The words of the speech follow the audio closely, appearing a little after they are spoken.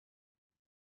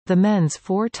The men's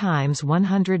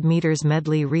 4x100 meters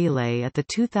medley relay at the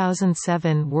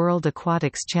 2007 World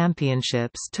Aquatics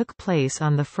Championships took place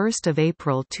on 1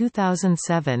 April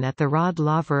 2007 at the Rod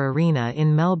Laver Arena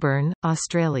in Melbourne,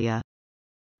 Australia.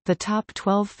 The top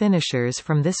 12 finishers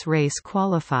from this race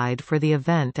qualified for the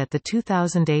event at the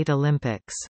 2008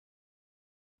 Olympics.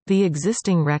 The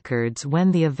existing records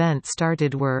when the event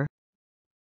started were: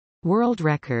 World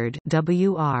record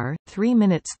WR 3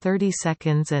 minutes 30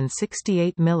 seconds and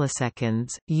 68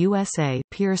 milliseconds USA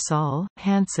Pearsall,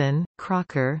 Hansen,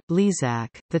 Crocker, Lizak,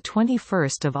 the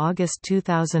 21st of August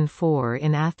 2004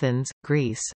 in Athens,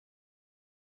 Greece.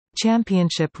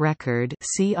 Championship record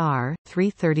CR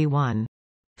 3:31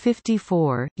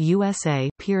 54 USA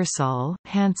Pearsall,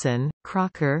 Hansen,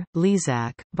 Crocker,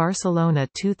 Lizak, Barcelona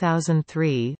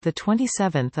 2003, the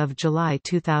 27th of July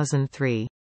 2003.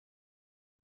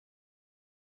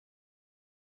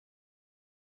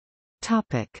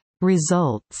 Topic: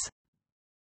 Results.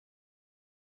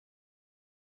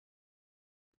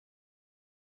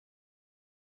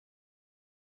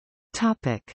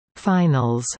 Topic: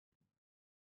 Finals.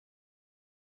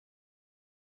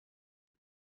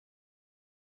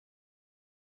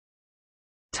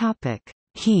 Topic: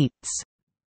 Heats.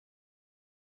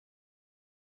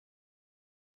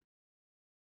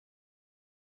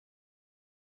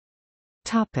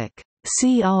 Topic: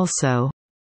 See also: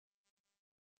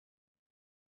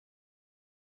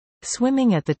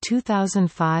 Swimming at the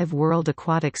 2005 World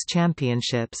Aquatics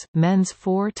Championships, men's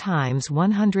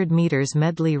 4x100 meters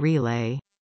medley relay.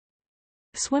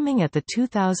 Swimming at the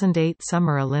 2008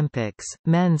 Summer Olympics,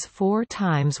 men's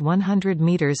 4x100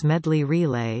 meters medley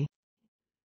relay.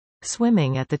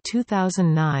 Swimming at the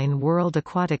 2009 World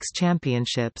Aquatics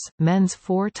Championships, men's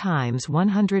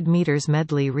 4x100 meters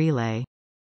medley relay.